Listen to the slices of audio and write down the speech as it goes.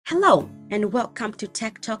Hello, and welcome to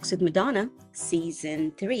Tech Talks with Madonna,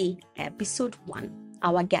 Season 3, Episode 1.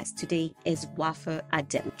 Our guest today is Wafa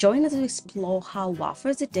Adem. Join us to explore how Wafa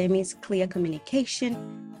Adem's clear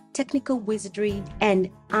communication, technical wizardry, and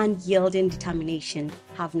unyielding determination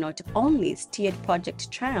have not only steered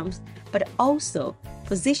Project Triumphs, but also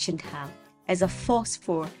positioned her as a force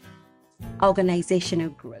for organizational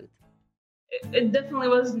growth. It definitely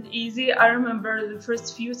wasn't easy. I remember the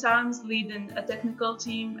first few times leading a technical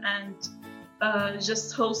team and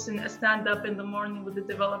just hosting a stand-up in the morning with the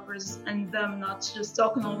developers and them not just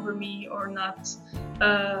talking over me or not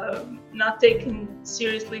taking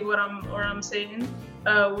seriously what I'm saying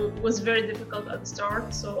was very difficult at the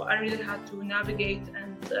start. So I really had to navigate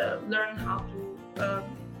and learn how to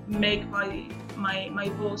make my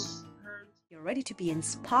voice heard. You're ready to be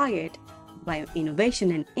inspired by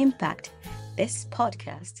innovation and impact. This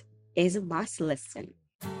podcast is a must listen.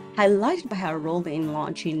 Highlighted by her role in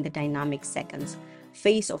launching the Dynamic Seconds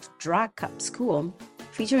phase of Drag Cup School,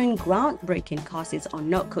 featuring groundbreaking courses on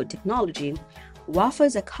no-code technology,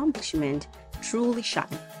 Wafa's accomplishment truly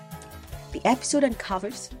shine. The episode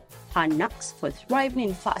uncovers her knocks for thriving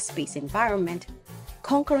in fast-paced environment,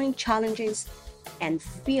 conquering challenges, and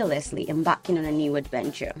fearlessly embarking on a new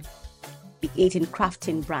adventure. Be it in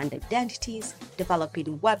crafting brand identities,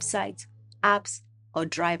 developing websites, apps, or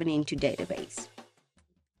driving into database.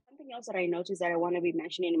 Something else that I noticed that I want to be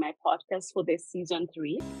mentioning in my podcast for this season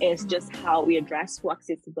 3 is just how we address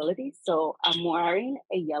accessibility. So I'm wearing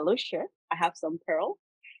a yellow shirt. I have some pearl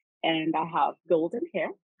and I have golden hair.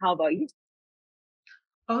 How about you?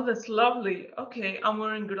 Oh, that's lovely. Okay, I'm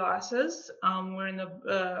wearing glasses. I'm wearing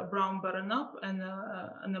a brown button-up and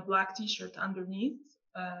a black T-shirt underneath.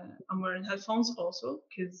 I'm wearing headphones also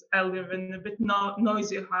because I live in a bit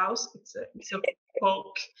noisy house. It's a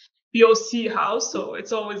POC house, so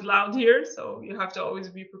it's always loud here. So you have to always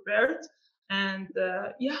be prepared. And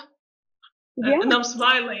and I'm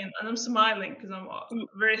smiling because I'm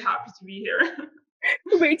very happy to be here.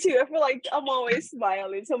 Me too. I feel like I'm always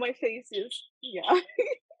smiling, so my face is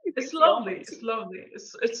It's lovely. It's lovely.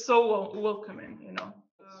 It's so welcoming, you know.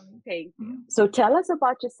 Thank you. So tell us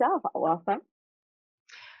about yourself, Wafa.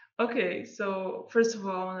 Okay, so first of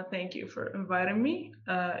all, I want to thank you for inviting me.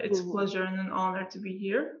 It's a pleasure and an honor to be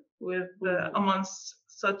here with amongst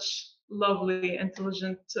such lovely,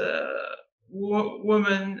 intelligent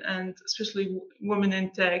women, and especially women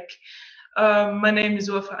in tech. My name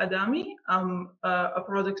is Wafa Adami. I'm a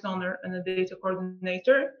product owner and a data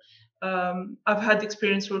coordinator. I've had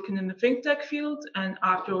experience working in the fintech field, and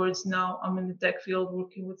afterwards now I'm in the tech field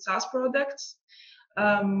working with SaaS products.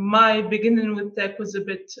 My beginning with tech was a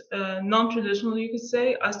bit non-traditional, you could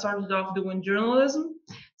say. I started off doing journalism,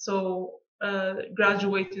 so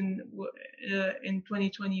graduating in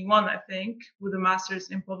 2021, I think, with a master's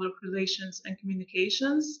in public relations and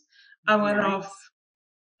communications. I went off.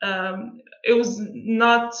 It was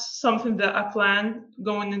not something that I planned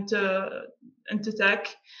going into tech.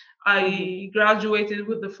 I graduated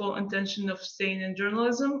with the full intention of staying in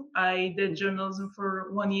journalism. I did journalism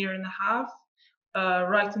for 1 year and a half,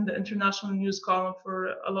 writing the international news column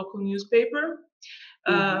for a local newspaper,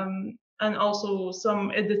 and also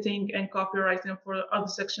some editing and copywriting for other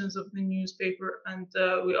sections of the newspaper. And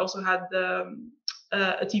we also had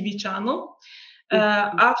a TV channel.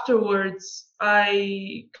 Afterwards,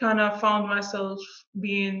 I kind of found myself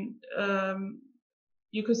being,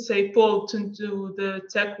 you could say, pulled into the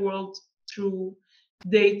tech world through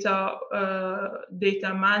data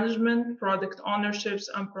management, product ownerships,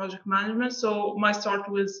 and project management. So my start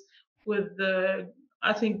was with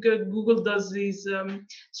I think Google does these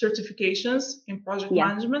certifications in project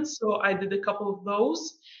management. So I did a couple of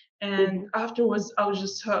those. And afterwards, I was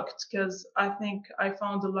just hooked because I think I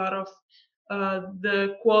found a lot of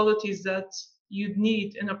the qualities that you'd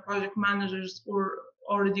need in a project manager's or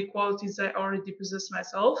already qualities I already possess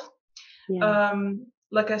myself.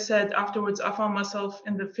 Like I said, afterwards, I found myself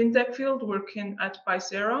in the fintech field working at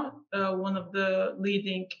Picera, one of the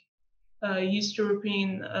leading East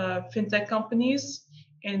European fintech companies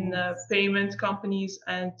in payment companies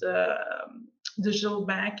and digital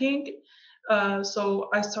banking. So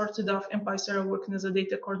I started off in Picera working as a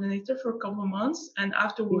data coordinator for a couple of months, and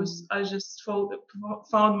afterwards I just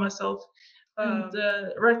found myself.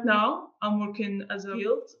 Right now I'm working as a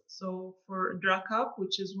field, so for Drag Cup,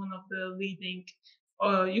 which is one of the leading,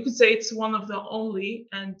 you could say it's one of the only,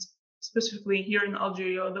 and specifically here in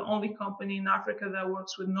Algeria, the only company in Africa that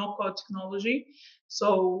works with no-code technology. So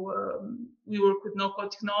we work with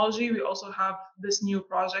no-code technology. We also have this new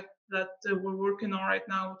project that we're working on right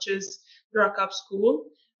now, which is Drag Cup School.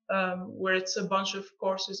 where it's a bunch of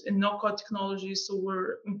courses in no-code technologies. So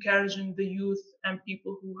we're encouraging the youth and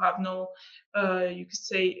people who have no, you could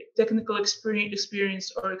say, technical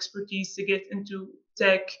experience or expertise to get into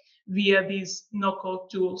tech via these no-code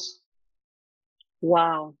tools.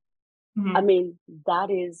 Wow. Mm-hmm. I mean, that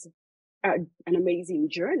is an amazing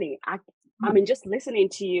journey. I mean, just listening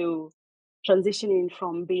to you transitioning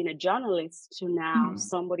from being a journalist to now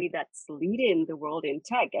somebody that's leading the world in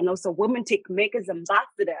tech, and also Women Tech Makers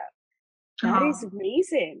Ambassador. That is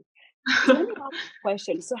amazing. So let me ask you a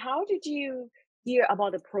question. So how did you hear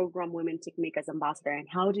about the program Women Tech Makers Ambassador, and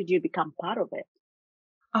how did you become part of it?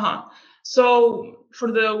 So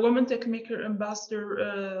for the Women Tech Maker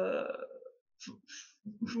Ambassador,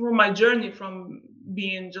 for my journey from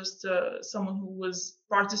being just someone who was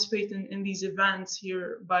participating in these events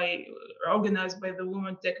here organized by the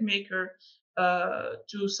Women Tech Maker,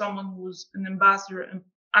 to someone who's an ambassador and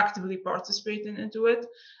actively participating into it,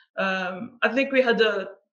 I think we had a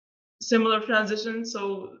similar transition.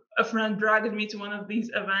 So a friend dragged me to one of these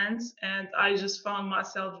events, and I just found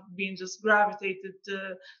myself being just gravitated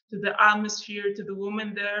to the atmosphere, to the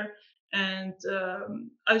women there. And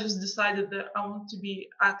I just decided that I want to be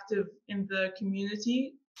active in the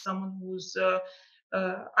community, someone who's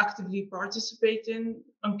actively participating,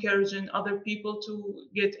 encouraging other people to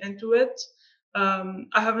get into it.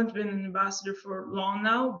 I haven't been an ambassador for long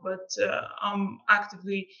now, but I'm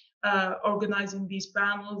actively organizing these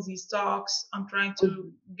panels, these talks. I'm trying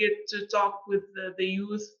to get to talk with the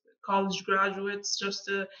youth, college graduates, just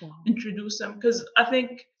to introduce them. Because I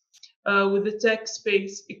think with the tech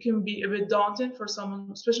space, it can be a bit daunting for someone,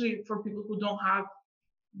 especially for people who don't have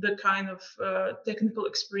the kind of technical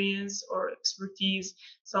experience or expertise.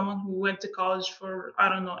 Someone who went to college for, I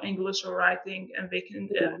don't know, English or writing, and they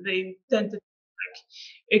tend to like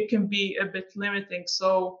it can be a bit limiting.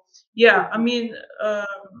 So yeah, I mean,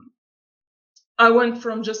 I went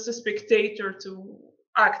from just a spectator to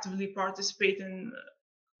actively participating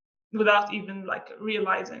without even like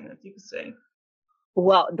realizing it, you could say.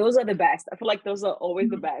 Well, those are the best. I feel like those are always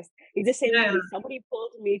the best. It's the same with Yeah. me. Somebody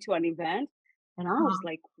pulled me to an event and I was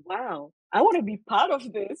like, wow, I want to be part of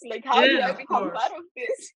this. Like, how do Yeah, I of become course. part of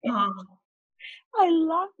this? I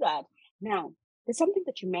love that. Now, there's something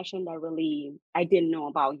that you mentioned that really I didn't know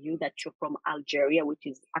about you, that you're from Algeria, which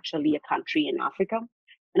is actually a country in Africa.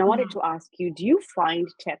 And I wanted to ask you, do you find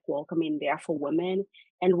tech welcoming there for women?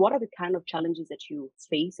 And what are the kind of challenges that you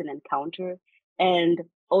face and encounter? And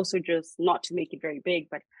also, just not to make it very big,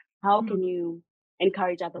 but how can you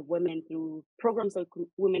encourage other women through programs like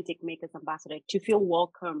Women Tech Makers Ambassador to feel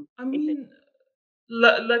welcome? I mean,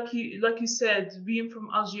 like you said, being from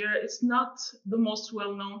Algeria, it's not the most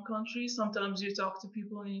well-known country. Sometimes you talk to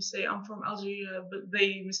people and you say, I'm from Algeria, but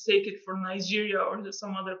they mistake it for Nigeria or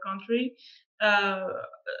some other country.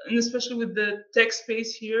 And especially with the tech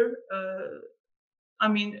space here, I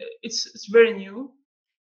mean, it's very new.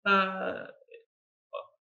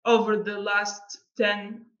 Over the last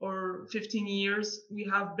 10 or 15 years, we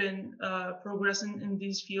have been progressing in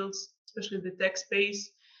these fields, especially the tech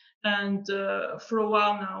space. And for a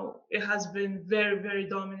while now, it has been very, very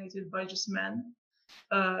dominated by just men.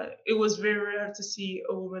 It was very rare to see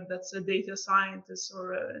a woman that's a data scientist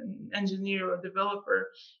or an engineer or developer.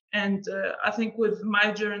 And I think with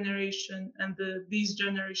my generation and these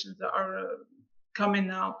generations that are coming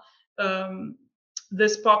now, um,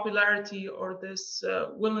 this popularity or this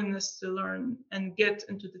willingness to learn and get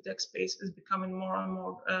into the tech space is becoming more and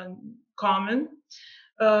more common.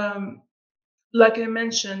 Um, like I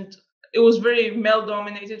mentioned, it was very male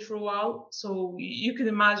dominated for a while. So you can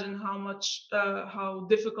imagine how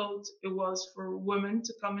difficult it was for women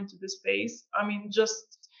to come into the space. I mean,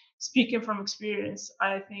 just speaking from experience,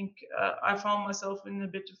 I think I found myself in a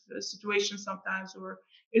bit of a situation sometimes where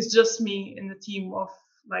it's just me in a team of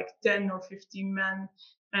like 10 or 15 men.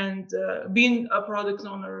 And being a product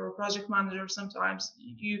owner or project manager, sometimes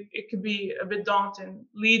it could be a bit daunting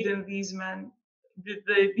leading these men,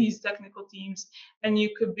 these technical teams, and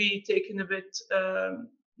you could be taken a bit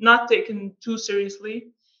not taken too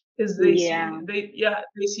seriously, because they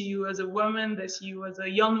see you as a woman, they see you as a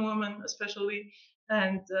young woman especially,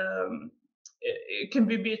 and it can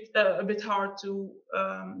be a bit hard to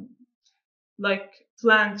like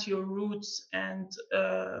plant your roots and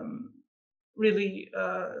really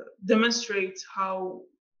demonstrate how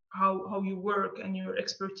you work and your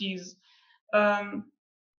expertise. um,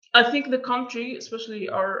 I think the country, especially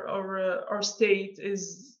our state,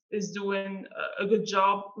 is doing a good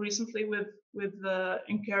job recently with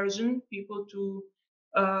encouraging people to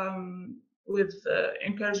with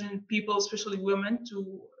encouraging people, especially women,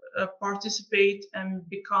 to participate and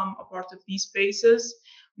become a part of these spaces.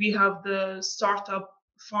 We have the startup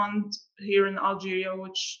fund here in Algeria,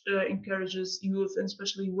 which encourages youth and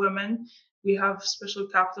especially women. We have special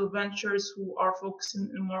capital ventures who are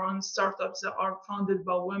focusing more on startups that are founded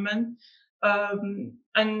by women.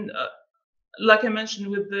 And like I mentioned,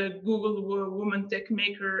 with the Google Women Tech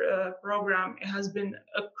Maker program, it has been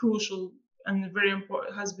a crucial and very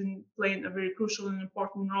important, has been playing a very crucial and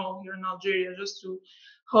important role here in Algeria, just to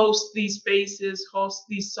host these spaces, host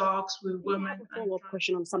these talks with women. I have a follow-up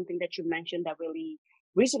question on something that you mentioned that really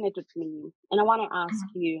resonated with me. And I want to ask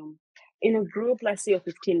you, in a group, let's say of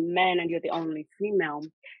 15 men and you're the only female,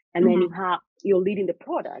 and then you're leading the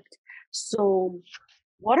product. So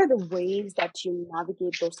what are the ways that you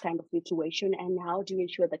navigate those kind of situations, and how do you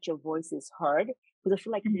ensure that your voice is heard? Because I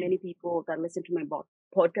feel like many people that listen to my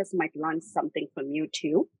podcast might learn something from you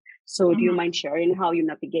too. So do you mind sharing how you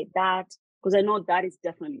navigate that? Because I know that is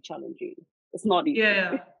definitely challenging. It's not easy.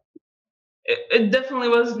 Yeah. It definitely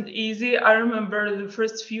wasn't easy. I remember the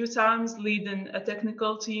first few times leading a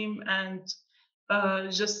technical team and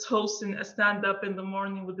just hosting a stand up in the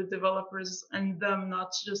morning with the developers and them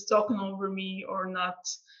not just talking over me or not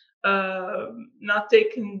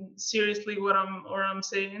taking seriously what I'm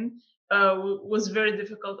saying was very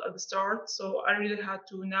difficult at the start. So I really had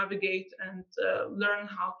to navigate and learn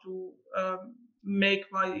how to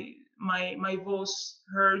make my voice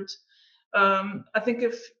heard. I think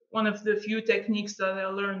if one of the few techniques that I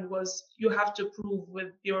learned was you have to prove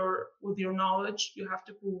with your knowledge, you have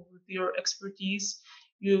to prove with your expertise.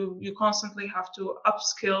 You constantly have to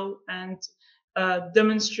upskill and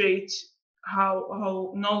demonstrate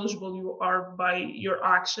how knowledgeable you are by your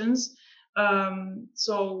actions.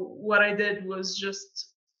 So what I did was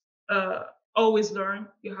just uh, always learn.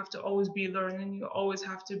 You have to always be learning. You always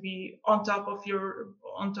have to be on top of your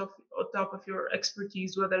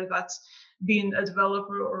expertise, whether that's being a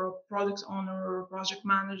developer or a product owner or a project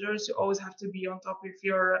manager. So you always have to be on top of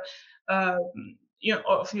your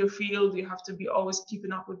of your field. You have to be always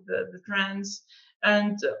keeping up with the trends,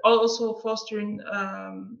 and also fostering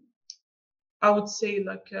I would say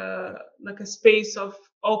like a space of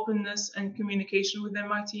openness and communication within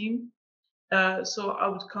my team. So I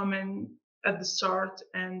would come in at the start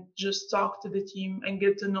and just talk to the team and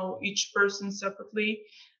get to know each person separately.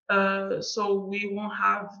 So we won't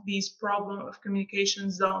have these problem of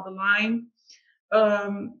communications down the line.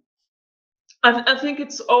 Um, I think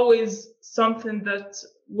it's always something that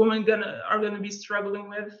women are gonna be struggling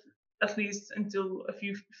with at least until a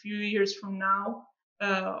few years from now,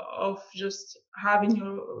 of just having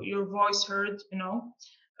your voice heard.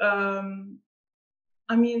 Um,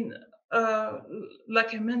 I mean, uh,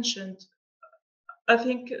 like I mentioned, I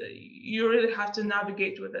think you really have to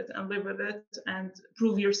navigate with it and live with it and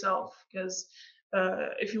prove yourself, because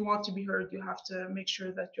if you want to be heard, you have to make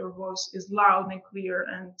sure that your voice is loud and clear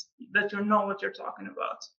and that you know what you're talking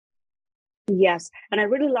about. Yes. And I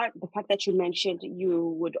really like the fact that you mentioned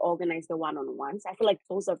you would organize the one-on-ones. I feel like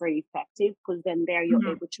those are very effective because then there you're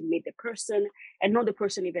able to meet the person and know the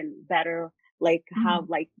person even better, like have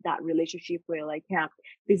like that relationship where like, yeah,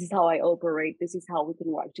 this is how I operate. This is how we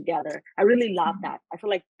can work together. I really love that. I feel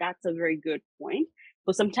like that's a very good point.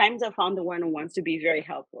 But sometimes I found the one-on-ones to be very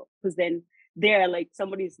helpful because then there, like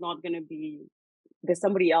somebody's not going to be, there's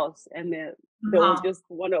somebody else and they'll just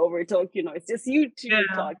want to overtalk, it's just you two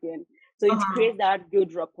talking. So it creates that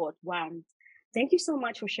good rapport. Wow. Thank you so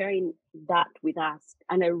much for sharing that with us.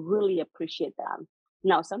 And I really appreciate that.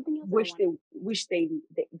 Now, something else wish they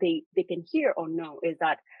can hear or know is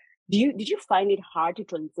that did you find it hard to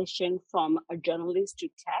transition from a journalist to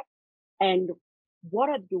tech? And what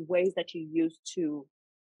are the ways that you used to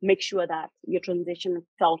make sure that your transition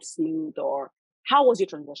felt smooth, or how was your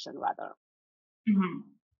transition rather?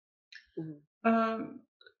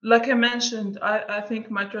 Like I mentioned, I think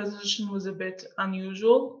my transition was a bit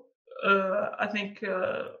unusual. I think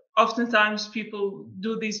oftentimes people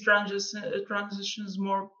do these transitions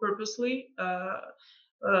more purposely,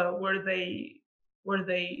 where they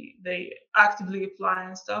actively apply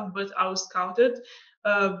and stuff. But I was scouted.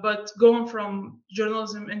 But going from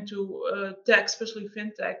journalism into tech, especially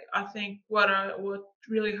fintech, I think what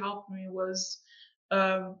really helped me was,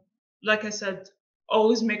 like I said,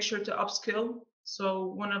 always make sure to upskill. So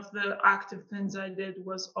one of the active things I did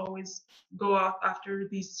was always go out after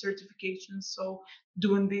these certifications. So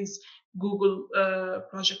doing these Google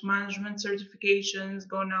project management certifications,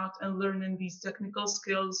 going out and learning these technical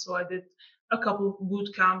skills. So I did a couple of boot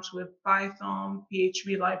camps with Python,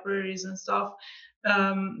 PHP libraries and stuff.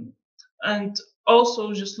 And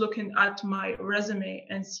also just looking at my resume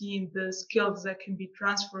and seeing the skills that can be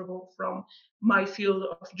transferable from my field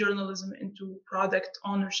of journalism into product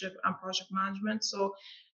ownership and project management. So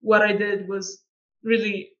what I did was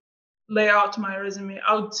really lay out my resume.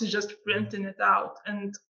 I would suggest printing it out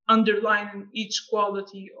and underlining each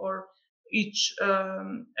quality or each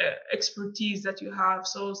expertise that you have.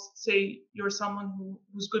 So say you're someone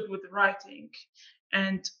who's good with writing,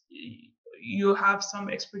 and you have some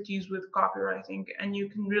expertise with copywriting, and you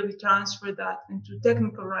can really transfer that into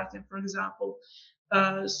technical writing, for example.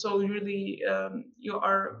 So really,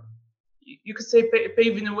 you could say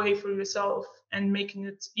paving a way for yourself and making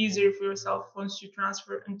it easier for yourself once you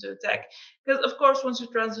transfer into tech. Because of course, once you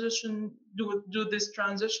do this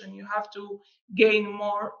transition, you have to gain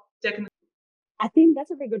more technical. I think that's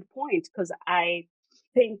a very good point, because I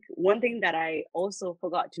think one thing that I also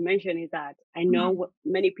forgot to mention is that I know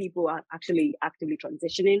many people are actually actively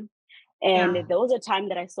transitioning. And there was a time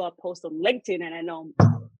that I saw a post on LinkedIn, and I know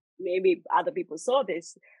maybe other people saw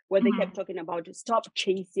this, where they kept talking about just stop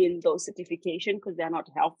chasing those certifications because they're not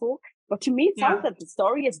helpful. But to me, it sounds like the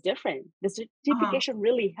story is different. The certification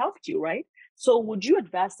really helped you, right? So would you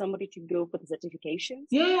advise somebody to go for the certifications?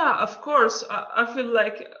 Yeah, of course. I feel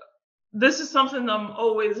like this is something I'm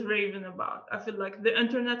always raving about. I feel like the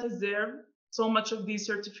internet is there. So much of these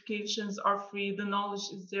certifications are free. The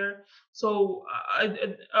knowledge is there. So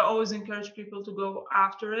I always encourage people to go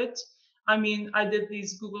after it. I mean, I did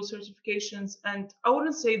these Google certifications, and I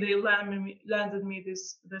wouldn't say they landed me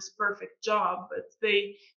this perfect job, but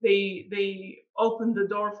they opened the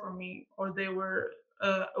door for me, or they were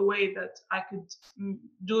a way that I could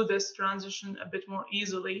do this transition a bit more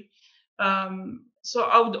easily. So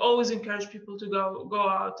I would always encourage people to go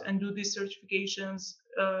out and do these certifications,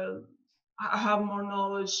 have more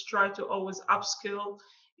knowledge, try to always upskill,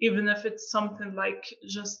 even if it's something like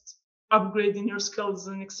just upgrading your skills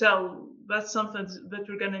in Excel. That's something that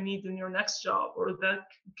you're gonna need in your next job, or that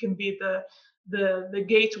can be the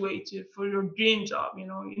gateway to for your dream job.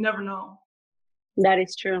 You never know. That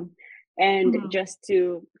is true. And just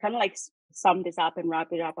to kind of like sum this up and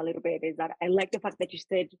wrap it up a little bit, is that I like the fact that you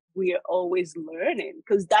said we are always learning,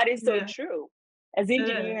 because that is so true. As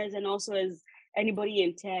engineers and also as anybody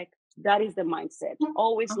in tech, that is the mindset.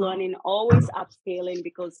 Always learning, always upscaling,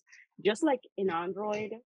 because just like in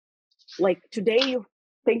Android, like today you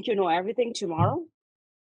think you know everything, tomorrow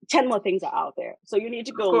 10 more things are out there. So you need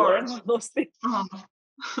to go learn all those things.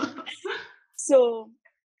 So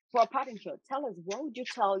for a parting shot, tell us, what would you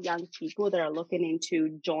tell young people that are looking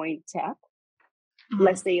into join tech?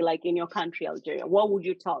 Let's say like in your country, Algeria, what would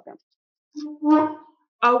you tell them?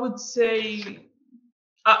 I would say,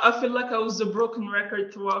 I feel like I was a broken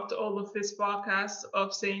record throughout all of this podcast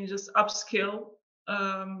of saying just upskill,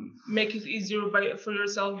 make it easier for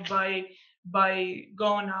yourself by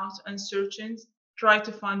going out and searching. Try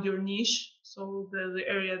to find your niche, so the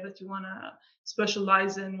area that you want to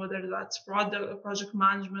specialize in, whether that's project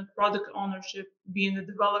management, product ownership, being a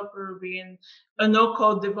developer, being a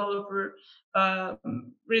no-code developer.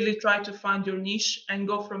 Really try to find your niche and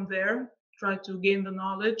go from there. Try to gain the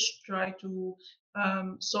knowledge. Try to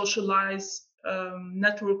socialize,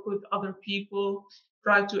 network with other people,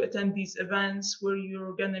 try to attend these events where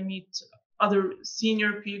you're going to meet other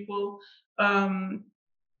senior people,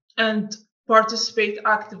 and participate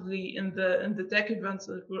actively in the tech events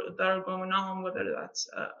that are going on, whether that's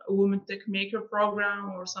a Women Tech Maker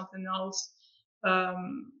program or something else.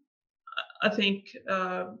 I think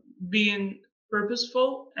being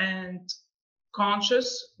purposeful and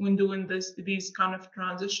conscious when doing these kind of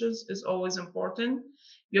transitions is always important.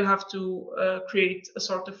 You have to create a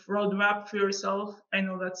sort of roadmap for yourself. I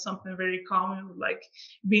know that's something very common, like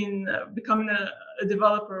becoming a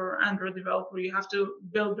developer or Android developer. You have to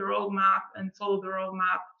build the roadmap and follow the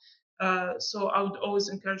roadmap. So I would always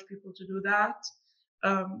encourage people to do that.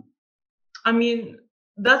 I mean,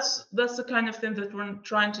 that's the kind of thing that we're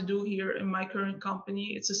trying to do here in my current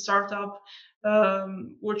company. It's a startup.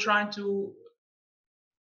 We're trying to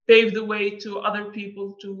pave the way to other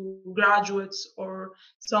people, to graduates or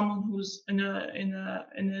someone who's in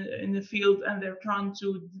a field and they're trying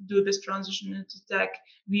to do this transition into tech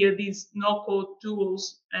via these no code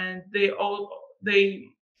tools, and they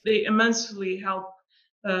immensely help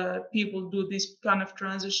people do these kind of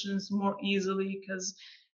transitions more easily, because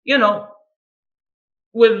you know,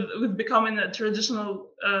 with becoming a traditional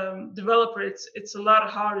developer, it's a lot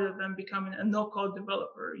harder than becoming a no-code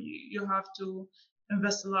developer. You have to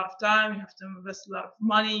invest a lot of time, you have to invest a lot of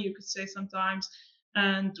money, you could say sometimes.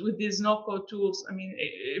 And with these no-code tools, I mean,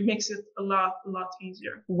 it makes it a lot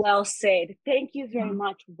easier. Well said. Thank you very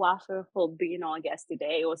much, Wafa, for being our guest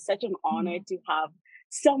today. It was such an honor to have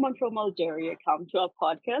someone from Algeria come to our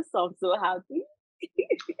podcast. So I'm so happy.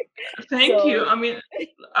 Thank you. I mean,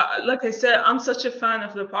 like I said, I'm such a fan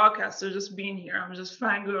of the podcast. So just being here, I'm just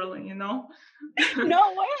fangirling, you know?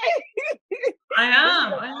 No way. I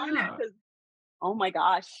am. Oh my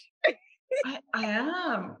gosh. I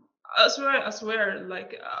am. I swear.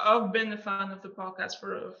 Like, I've been a fan of the podcast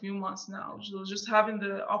for a few months now. So just having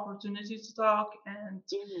the opportunity to talk and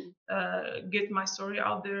get my story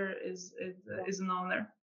out there is an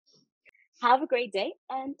honor. Have a great day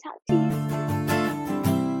and talk to you.